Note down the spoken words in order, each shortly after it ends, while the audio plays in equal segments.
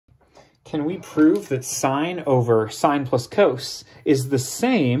Can we prove that sine over sine plus cos is the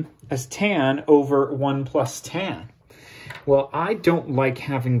same as tan over 1 plus tan? Well, I don't like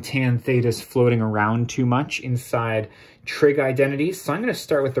having tan thetas floating around too much inside trig identities, so I'm going to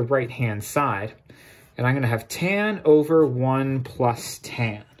start with the right-hand side, and I'm going to have tan over 1 plus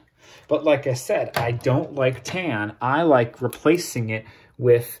tan. But like I said, I don't like tan. I like replacing it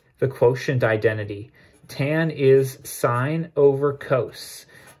with the quotient identity. Tan is sine over cos.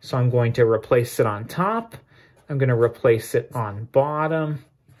 So I'm going to replace it on top. I'm going to replace it on bottom.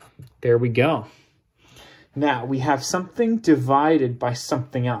 There we go. Now we have something divided by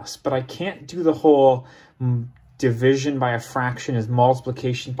something else, but I can't do the whole division by a fraction as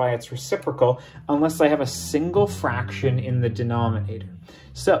multiplication by its reciprocal unless I have a single fraction in the denominator.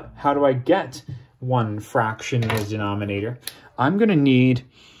 So how do I get one fraction in the denominator? I'm going to need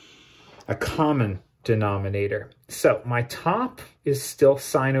a common denominator. So my top is still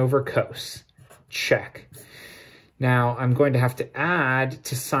sine over cos. Check. Now I'm going to have to add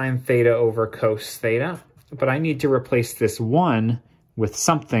to sine theta over cos theta, but I need to replace this 1 with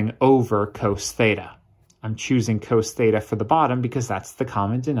something over cos theta. I'm choosing cos theta for the bottom because that's the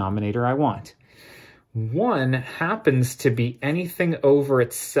common denominator I want. 1 happens to be anything over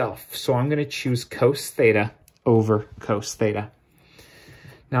itself, so I'm going to choose cos theta over cos theta.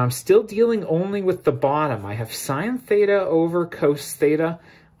 Now I'm still dealing only with the bottom. I have sine theta over cos theta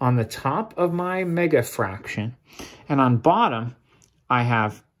on the top of my mega fraction. And on bottom, I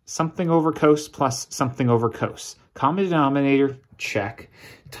have something over cos plus something over cos. Common denominator, check.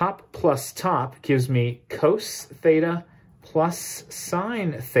 Top plus top gives me cos theta plus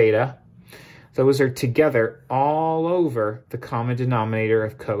sine theta. Those are together all over the common denominator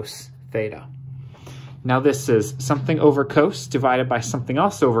of cos theta. Now this is something over cos divided by something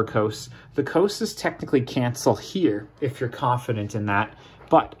else over cos. The coses technically cancel here, if you're confident in that.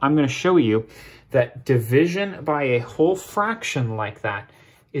 But I'm going to show you that division by a whole fraction like that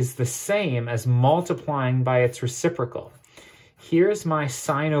is the same as multiplying by its reciprocal. Here's my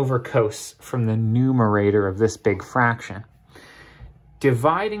sine over cos from the numerator of this big fraction.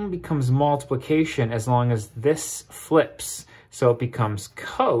 Dividing becomes multiplication as long as this flips. So it becomes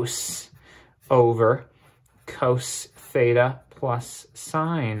cos over cos theta plus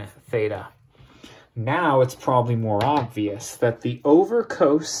sine theta. Now it's probably more obvious that the over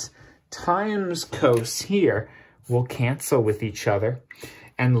cos times cos here will cancel with each other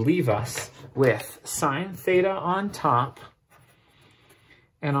and leave us with sine theta on top,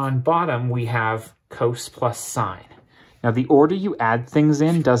 and on bottom we have cos plus sine. Now the order you add things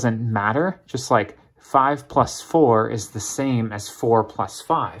in doesn't matter, just like 5 plus 4 is the same as 4 plus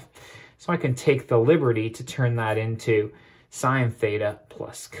 5. So I can take the liberty to turn that into sine theta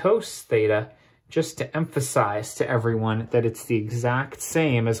plus cos theta, just to emphasize to everyone that it's the exact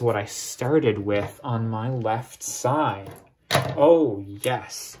same as what I started with on my left side. Oh,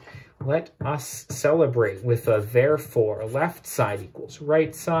 yes. Let us celebrate with a therefore. Left side equals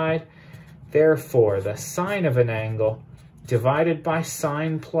right side. Therefore, the sine of an angle divided by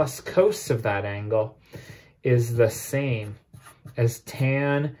sine plus cos of that angle is the same as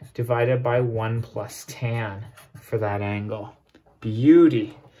tan divided by 1 plus tan for that angle.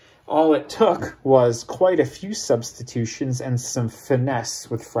 Beauty. All it took was quite a few substitutions and some finesse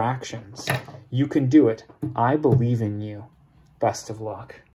with fractions. You can do it. I believe in you. Best of luck.